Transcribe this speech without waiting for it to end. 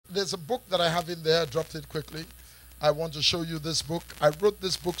there's a book that I have in there. I dropped it quickly. I want to show you this book. I wrote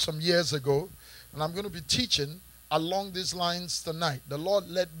this book some years ago, and I'm going to be teaching along these lines tonight. The Lord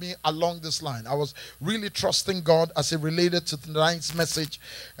led me along this line. I was really trusting God as it related to tonight's message,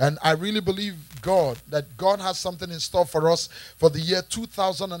 and I really believe God that God has something in store for us for the year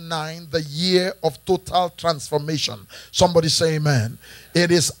 2009, the year of total transformation. Somebody say amen.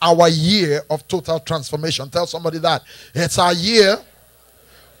 It is our year of total transformation. Tell somebody that. It's our year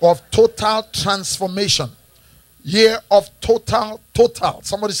of total transformation. Year of total.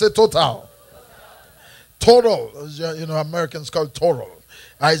 Somebody say total. Total. You know, Americans call it total.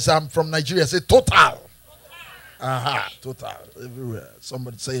 As I'm from Nigeria, say total. Aha, total. Everywhere.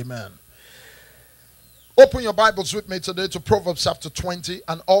 Somebody say amen. Open your Bibles with me today to Proverbs chapter 20,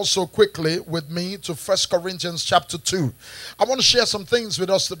 and also quickly with me to 1 Corinthians chapter 2. I want to share some things with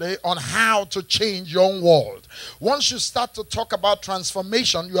us today on how to change your own world. Once you start to talk about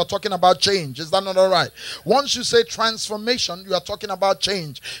transformation, you are talking about change. Is that not all right? Once you say transformation, you are talking about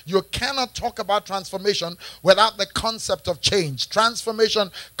change. You cannot talk about transformation without the concept of change.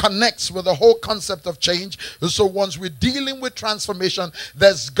 Transformation connects with the whole concept of change. So once we're dealing with transformation,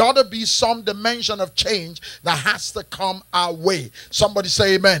 there's got to be some dimension of change that has to come our way. Somebody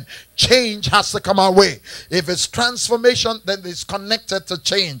say amen. Change has to come our way. If it's transformation, then it's connected to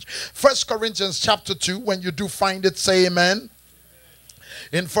change. 1 Corinthians chapter 2, when you do find it, say amen.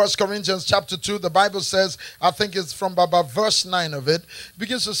 In 1 Corinthians chapter 2, the Bible says, I think it's from about verse 9 of it,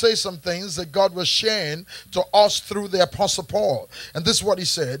 begins to say some things that God was sharing to us through the Apostle Paul. And this is what he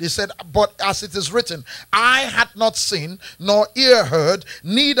said. He said, but as it is written, I had not seen, nor ear heard,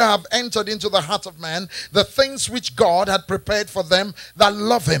 neither have entered into the heart of man the things which God had prepared for them that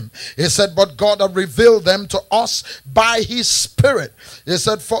love him. He said, but God had revealed them to us by his Spirit. He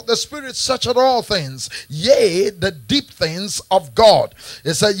said, for the Spirit searcheth all things, yea, the deep things of God.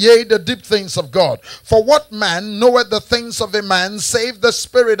 He said, yea, the deep things of God. For what man knoweth the things of a man, save the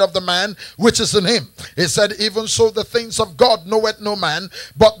spirit of the man which is in him? He said, even so the things of God knoweth no man,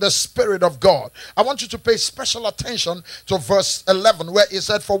 but the Spirit of God. I want you to pay special attention to verse 11, where he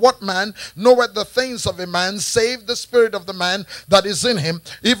said, for what man knoweth the things of a man, save the spirit of the man that is in him?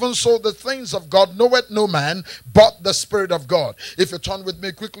 Even so the things of God knoweth no man, but the Spirit of God. If you turn with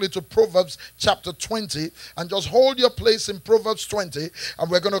me quickly to Proverbs chapter 20, and just hold your place in Proverbs 20,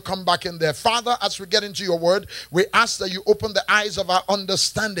 and we're going to come back in there. Father, as we get into your word, we ask that you open the eyes of our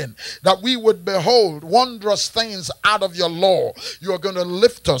understanding, that we would behold wondrous things out of your law. You are going to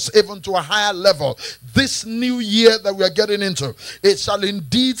lift us even to a higher level. This new year that we are getting into, it shall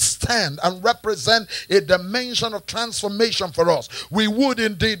indeed stand and represent a dimension of transformation for us. We would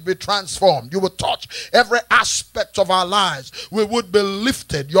indeed be transformed. You will touch every aspect of our lives. We would be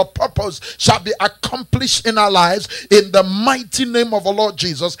lifted. Your purpose shall be accomplished in our lives in the mighty name of our Lord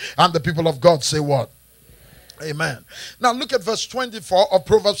Jesus. And the people of God say what? Amen. Now look at verse 24 of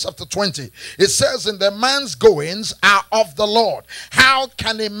Proverbs chapter 20. It says, in the man's goings are of the Lord. How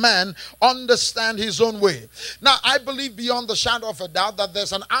can a man understand his own way? Now I believe beyond the shadow of a doubt that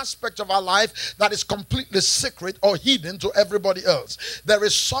there's an aspect of our life that is completely secret or hidden to everybody else. There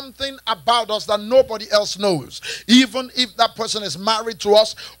is something about us that nobody else knows. Even if that person is married to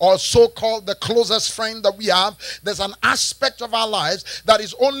us or so-called the closest friend that we have, there's an aspect of our lives that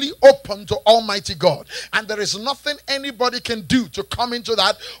is only open to Almighty God. And there is nothing anybody can do to come into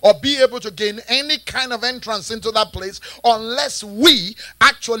that or be able to gain any kind of entrance into that place unless we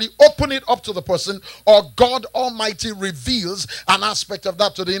actually open it up to the person, or God Almighty reveals an aspect of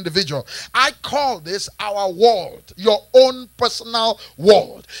that to the individual. I call this our world, your own personal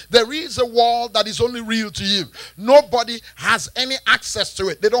world. There is a world that is only real to you. Nobody has any access to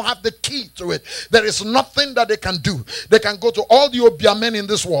it. They don't have the key to it. There is nothing that they can do. They can go to all the Obiamen in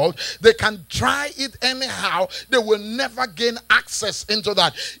this world. They can try it anyhow. They will never gain access into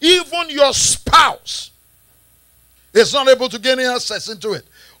that. Even your spouse is not able to gain access into it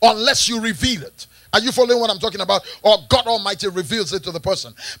unless you reveal it. Are you following what I'm talking about? Or God Almighty reveals it to the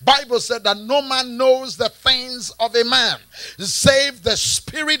person. Bible said that no man knows the things of a man save the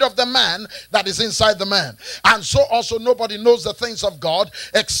spirit of the man that is inside the man. And so also nobody knows the things of God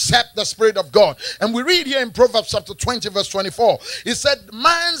except the Spirit of God. And we read here in Proverbs chapter 20 verse 24. It said,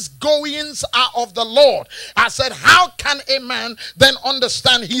 man's goings are of the Lord. I said, how can a man then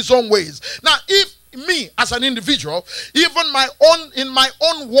understand his own ways? Now if me as an individual, even in my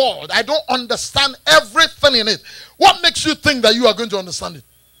own world, I don't understand everything in it, what makes you think that you are going to understand it?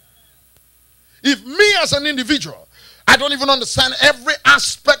 If me as an individual, I don't even understand every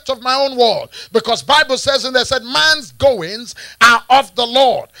aspect of my own world, because Bible says in there, said man's goings are of the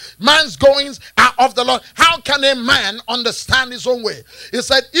Lord. Man's goings are of the Lord. How can a man understand his own way? He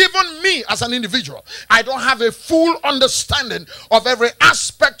said, even me as an individual, I don't have a full understanding of every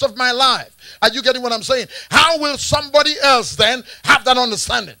aspect of my life. Are you getting what I'm saying? How will somebody else then have that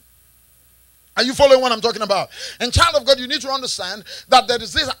understanding? Are you following what I'm talking about? And child of God, you need to understand that there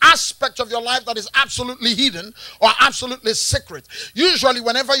is this aspect of your life that is absolutely hidden or absolutely secret. Usually,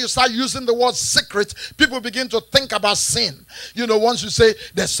 whenever you start using the word secret, people begin to think about sin. You know, once you say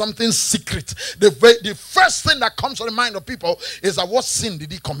there's something secret, the first thing that comes to the mind of people is that what sin did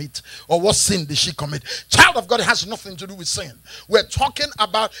he commit, or what sin did she commit? Child of God, it has nothing to do with sin. We're talking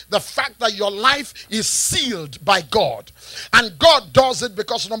about the fact that your life is sealed by God. And God does it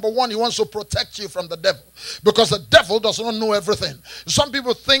because, number one, he wants to protect you from the devil, because the devil does not know everything. Some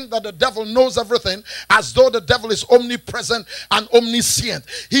people think that the devil knows everything, as though the devil is omnipresent and omniscient.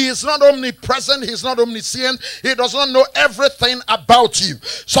 He is not omnipresent, he is not omniscient, he does not know everything about you.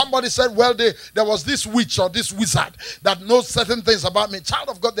 Somebody said, well, there was this witch or this wizard that knows certain things about me. Child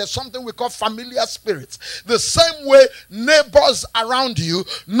of God, there's something we call familiar spirits. The same way neighbors around you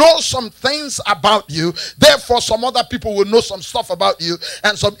know some things about you, therefore some other people will know some stuff about you,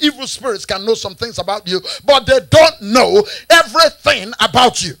 and some evil spirits can know some things about you, but they don't know everything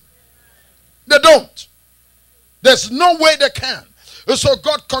about you. They don't. There's no way they can. So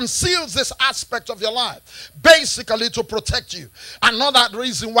God conceals this aspect of your life basically to protect you. Another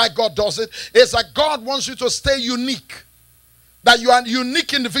reason why God does it is that God wants you to stay unique, that you are a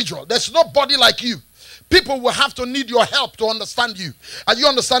unique individual. There's nobody like you. People will have to need your help to understand you. Are you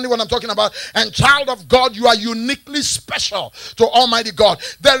understanding what I'm talking about? And child of God, you are uniquely special to Almighty God.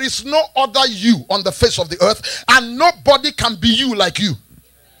 There is no other you on the face of the earth, and nobody can be you like you.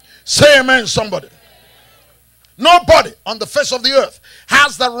 Say amen, somebody. Nobody on the face of the earth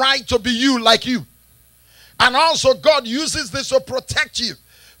has the right to be you like you. And also God uses this to protect you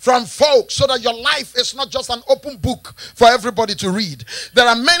from folks, so that your life is not just an open book for everybody to read. There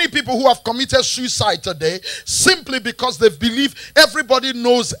are many people who have committed suicide today simply because they believe everybody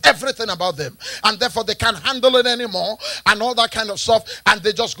knows everything about them, and therefore they can't handle it anymore and all that kind of stuff, and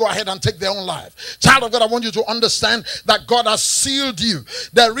they just go ahead and take their own life. Child of God, I want you to understand that God has sealed you.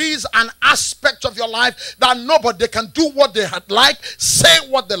 There is an aspect of your life that nobody can do what they had like, say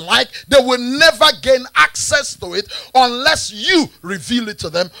what they like. They will never gain access to it unless you reveal it to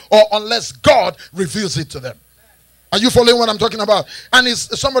them, or unless God reveals it to them. Are you following what I'm talking about? And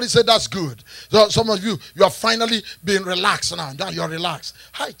somebody said that's good. So some of you are finally being relaxed now. Now you're relaxed.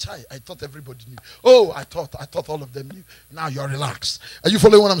 Hi, Chai. I thought everybody knew. Oh, I thought all of them knew. Now you're relaxed. Are you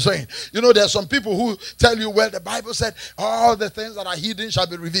following what I'm saying? You know, there are some people who tell you, well, the Bible said all the things that are hidden shall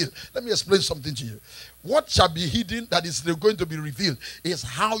be revealed. Let me explain something to you. What shall be hidden that is going to be revealed is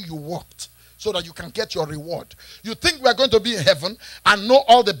how you walked, so that you can get your reward. You think we're going to be in heaven and know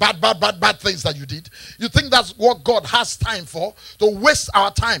all the bad things that you did? You think that's what God has time for? To waste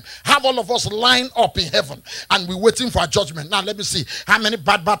our time. Have all of us line up in heaven and we're waiting for a judgment. Now let me see. How many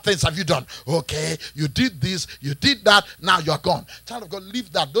bad things have you done? Okay, you did this, you did that, now you're gone. Child of God,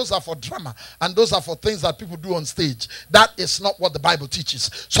 leave that. Those are for drama, and those are for things that people do on stage. That is not what the Bible teaches.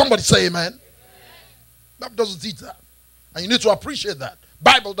 Somebody say amen. The Bible doesn't teach that. And you need to appreciate that.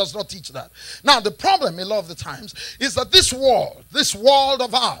 Bible does not teach that. Now, the problem a lot of the times is that this world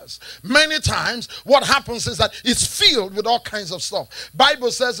of ours, many times what happens is that it's filled with all kinds of stuff. Bible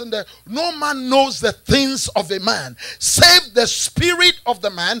says in there, no man knows the things of a man save the spirit of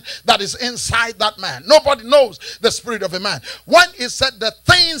the man that is inside that man. Nobody knows the spirit of a man. When it said the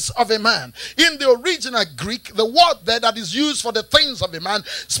things of a man, in the original Greek, the word there that is used for the things of a man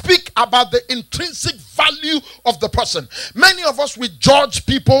speak about the intrinsic value of the person. Many of us, we judge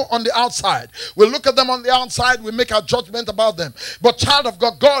people on the outside. We look at them on the outside, we make our judgment about them. But child of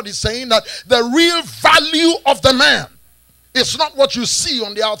God, God is saying that the real value of the man is not what you see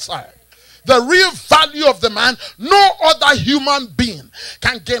on the outside. The real value of the man, no other human being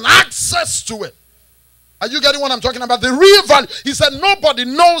can gain access to it. Are you getting what I'm talking about? The real value. He said nobody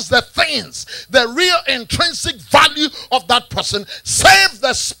knows the things, the real intrinsic value of that person, save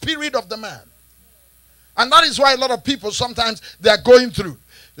the spirit of the man. And that is why a lot of people sometimes they are going through.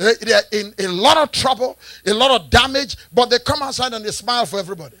 They are in a lot of trouble, a lot of damage, but they come outside and they smile for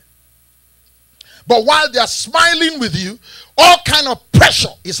everybody. But while they are smiling with you, all kind of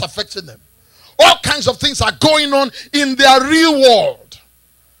pressure is affecting them. All kinds of things are going on in their real world.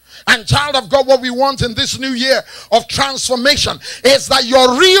 And child of God, what we want in this new year of transformation is that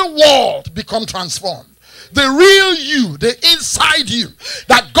your real world become transformed. The real you, the inside you,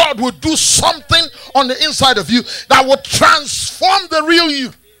 that God will do something on the inside of you that will transform the real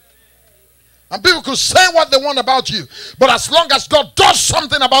you. And people could say what they want about you, but as long as God does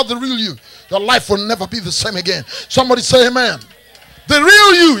something about the real you, your life will never be the same again. Somebody say amen. The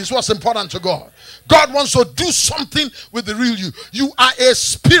real you is what's important to God. God wants to do something with the real you. You are a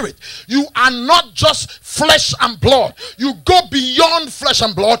spirit. You are not just flesh and blood. You go beyond flesh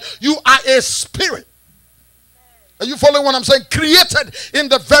and blood. You are a spirit. Are you following what I'm saying? Created in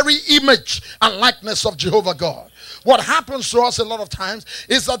the very image and likeness of Jehovah God. What happens to us a lot of times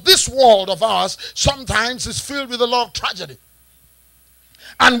is that this world of ours sometimes is filled with a lot of tragedy.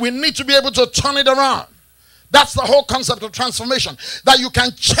 And we need to be able to turn it around. That's the whole concept of transformation. That you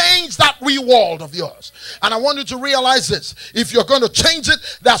can change that real world of yours. And I want you to realize this. If you're going to change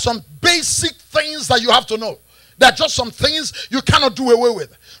it, there are some basic things that you have to know. There are just some things you cannot do away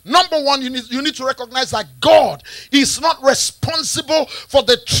with. Number one, you need to recognize that God is not responsible for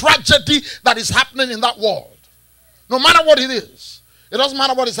the tragedy that is happening in that world. No matter what it is. It doesn't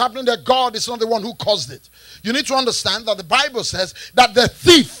matter what is happening there. God is not the one who caused it. You need to understand that the Bible says that the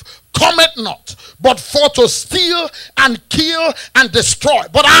thief cometh not, but for to steal and kill and destroy.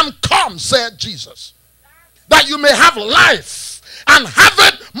 But I am come, said Jesus, that you may have life and have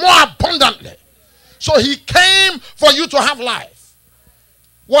it more abundantly. So he came for you to have life.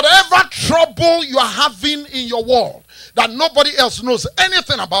 Whatever trouble you are having in your world that nobody else knows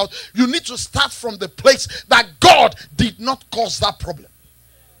anything about, you need to start from the place that God did not cause that problem.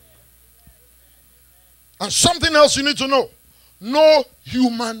 And something else you need to know. No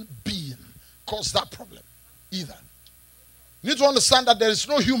human being caused that problem either. You need to understand that there is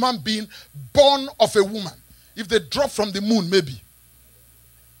no human being born of a woman. If they drop from the moon, maybe.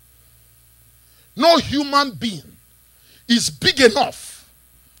 No human being is big enough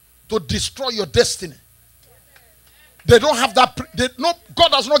to destroy your destiny. They don't have that.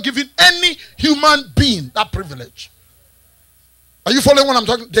 God has not given any human being that privilege. Are you following what I'm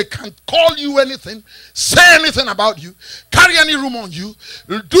talking? They can call you anything, say anything about you, carry any room on you,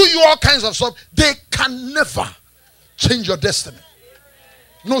 do you all kinds of stuff. They can never change your destiny.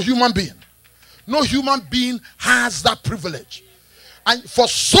 No human being. No human being has that privilege. And for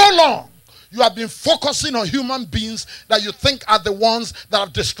so long, you have been focusing on human beings that you think are the ones that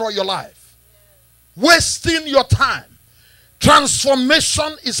have destroyed your life. Wasting your time.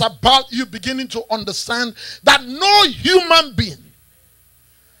 Transformation is about you beginning to understand that no human being.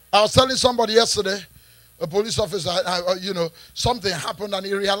 I was telling somebody yesterday, a police officer, something happened and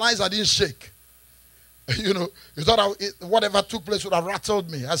he realized I didn't shake. He thought whatever took place would have rattled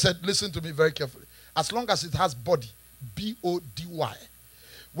me. I said, listen to me very carefully. As long as it has body, B-O-D-Y,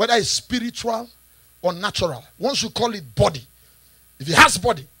 whether it's spiritual or natural, once you call it body, if it has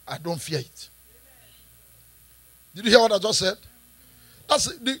body, I don't fear it. Did you hear what I just said?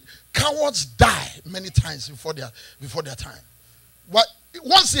 The cowards die many times before their time. But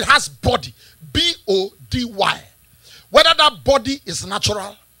once it has body, B-O-D-Y, whether that body is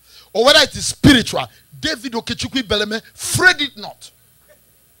natural or whether it is spiritual, David Okechukwu Beleme, fret it not.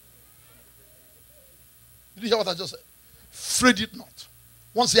 Did you hear what I just said? Fret it not.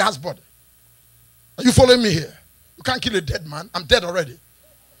 Once it has body. Are you following me here? You can't kill a dead man. I'm dead already.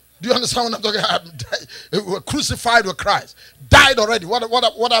 Do you understand what I'm talking about? We're crucified with Christ. Died already. What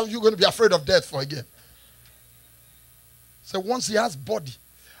are you going to be afraid of death for again? So once he has body,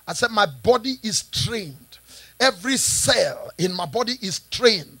 I said my body is trained. Every cell in my body is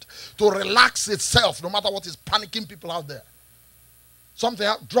trained to relax itself no matter what is panicking people out there. Something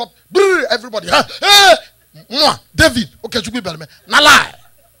drop, everybody. David, okay, now lie.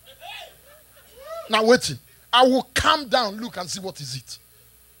 Now waiting. I will calm down, look and see what is it.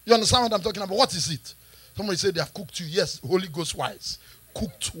 You understand what I'm talking about? What is it? Somebody said they have cooked you. Yes, Holy Ghost wise.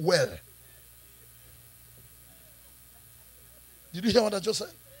 Cooked well. Did you hear what I just said?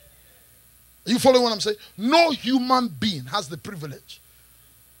 Are you following what I'm saying? No human being has the privilege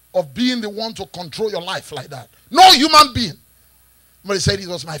of being the one to control your life like that. No human being. Somebody said it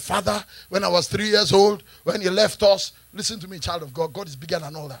was my father when I was 3 years old, when he left us. Listen to me, child of God. God is bigger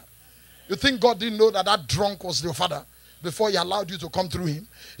than all that. You think God didn't know that drunk was your father before he allowed you to come through him?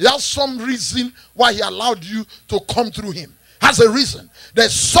 He has some reason why he allowed you to come through him. Has a reason.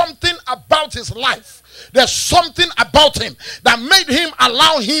 There's something about his life. There's something about him that made him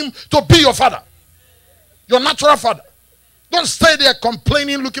allow him to be your father. Your natural father. Don't stay there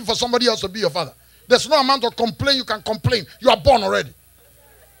complaining, looking for somebody else to be your father. There's no amount of complaint you can complain. You are born already.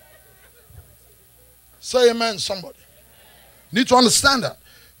 Say amen, somebody. Need to understand that.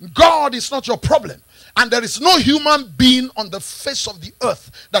 God is not your problem. And there is no human being on the face of the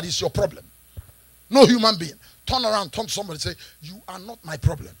earth that is your problem. No human being. Turn around, turn to somebody and say, you are not my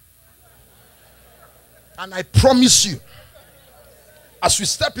problem. And I promise you, as we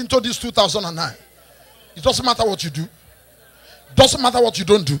step into this 2009, it doesn't matter what you do. Doesn't matter what you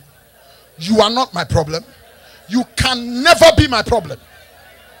don't do. You are not my problem. You can never be my problem.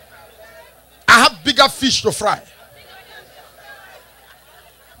 I have bigger fish to fry.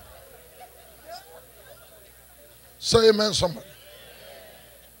 Say amen, somebody.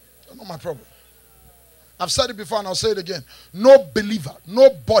 You're not my problem. I've said it before and I'll say it again. No believer,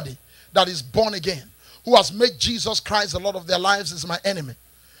 nobody that is born again, who has made Jesus Christ the Lord of their lives, is my enemy.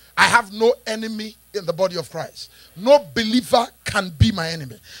 I have no enemy in the body of Christ. No believer can be my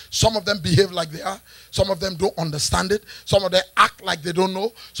enemy. Some of them behave like they are. Some of them don't understand it. Some of them act like they don't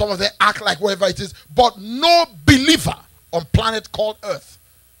know. Some of them act like whatever it is. But no believer on planet called Earth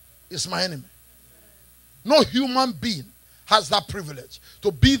is my enemy. No human being has that privilege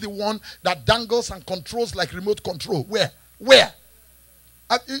to be the one that dangles and controls like remote control. Where?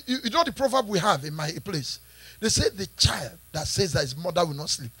 You know the proverb we have in my place? They say the child that says that his mother will not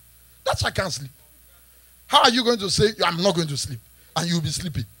sleep. That's why I can't sleep. How are you going to say, I'm not going to sleep, and you'll be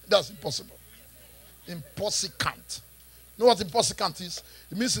sleeping? That's impossible. Impossible. You know what impossible is?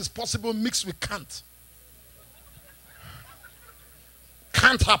 It means it's possible mixed with can't.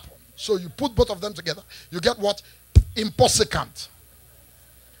 Can't happen. So you put both of them together, you get what? Impossible.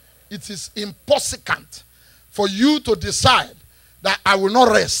 It is impossible for you to decide that I will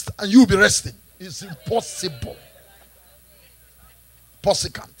not rest and you will be resting. It's impossible.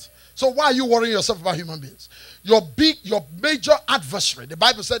 Possible. So why are you worrying yourself about human beings? Your major adversary, the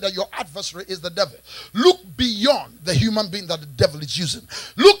Bible said that your adversary is the devil. Look beyond the human being that the devil is using.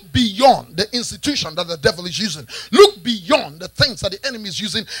 Look beyond the institution that the devil is using. Look beyond the things that the enemy is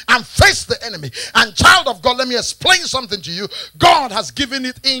using and face the enemy. And child of God, let me explain something to you. God has given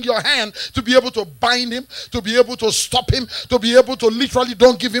it in your hand to be able to bind him, to be able to stop him, to be able to literally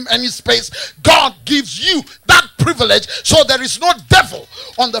don't give him any space. God gives you that privilege, so there is no devil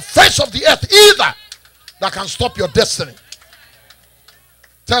on the face of the earth either that can stop your destiny.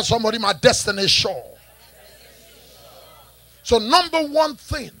 Tell somebody, my destiny is sure. So number one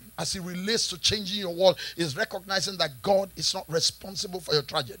thing as it relates to changing your world is recognizing that God is not responsible for your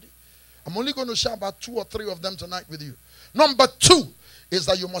tragedy. I'm only going to share about 2 or 3 of them tonight with you. Number 2 is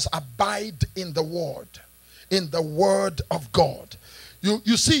that you must abide in the word of God.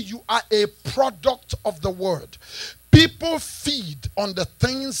 You see, you are a product of the word. People feed on the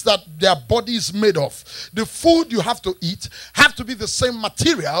things that their body is made of. The food you have to eat have to be the same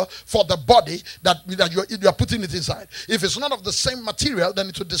material for the body that you are putting it inside. If it's not of the same material, then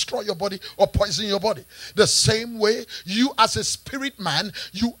it will destroy your body or poison your body. The same way, you as a spirit man,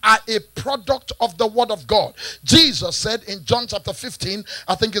 you are a product of the word of God. Jesus said in John chapter 15,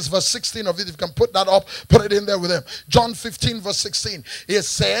 I think it's verse 16 of it, if you can put that up, put it in there with him. John 15 verse 16, he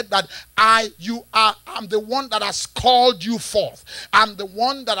said that I'm the one that has called you forth. I'm the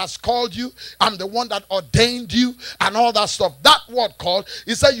one that has called you. I'm the one that ordained you and all that stuff. That word called,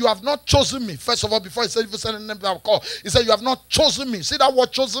 he said, you have not chosen me. First of all, before he said, if you said the name that I've called, he said, you have not chosen me. See that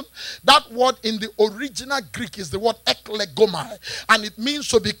word chosen? That word in the original Greek is the word eklegomai, and it means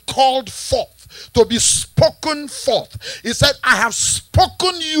to be called forth, to be spoken forth. He said, I have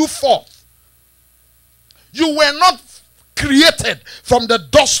spoken you forth. You were not created from the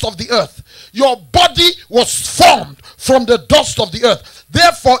dust of the earth. Your body was formed from the dust of the earth.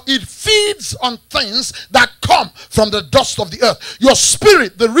 Therefore, it feeds on things that come from the dust of the earth. Your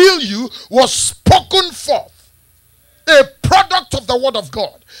spirit, the real you, was spoken forth. A product of the word of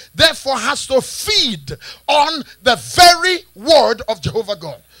God. Therefore, has to feed on the very word of Jehovah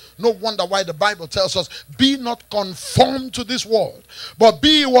God. No wonder why the Bible tells us, be not conformed to this world, but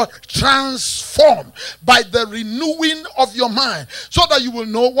be what? Transformed by the renewing of your mind, so that you will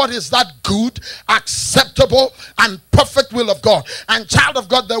know what is that good, acceptable, and perfect will of God. And child of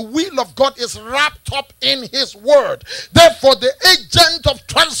God, the will of God is wrapped up in his word. Therefore, the agent of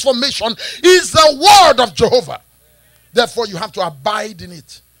transformation is the word of Jehovah. Therefore, you have to abide in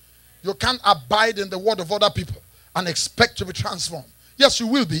it. You can't abide in the word of other people and expect to be transformed. Yes, you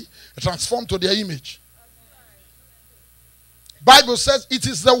will be transformed to their image. Bible says it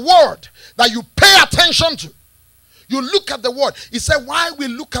is the word that you pay attention to. You look at the word. He said, while we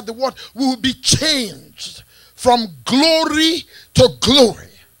look at the word, we will be changed from glory to glory.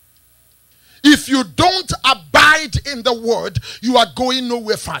 If you don't abide abide in the word, you are going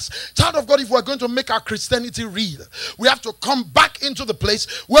nowhere fast. Child of God, if we're going to make our Christianity real, we have to come back into the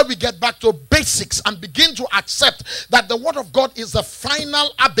place where we get back to basics and begin to accept that the word of God is the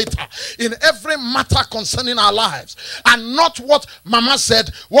final arbiter in every matter concerning our lives, and not what mama said,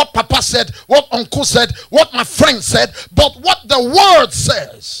 what papa said, what uncle said, what my friend said, but what the word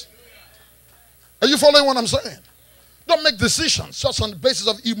says. Are you following what I'm saying? Don't make decisions just on the basis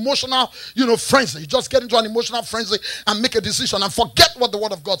of emotional, frenzy. You just get into an emotional frenzy and make a decision and forget what the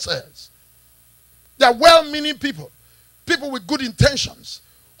word of God says. There are well-meaning people with good intentions,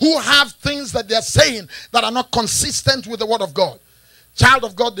 who have things that they're saying that are not consistent with the word of God. Child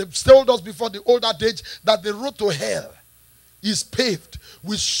of God, they've told us before the old adage that the road to hell is paved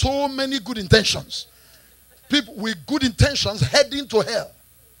with so many good intentions. People with good intentions heading to hell.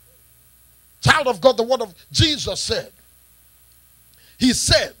 Child of God, the word of Jesus said, he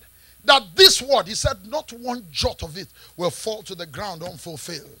said that this word, he said, not one jot of it will fall to the ground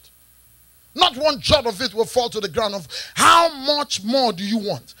unfulfilled. Not one jot of it will fall to the ground. How much more do you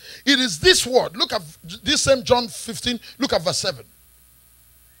want? It is this word. Look at this same John 15. Look at verse 7.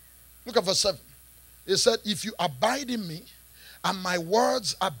 Look at verse 7. It said, if you abide in me and my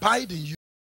words abide in you,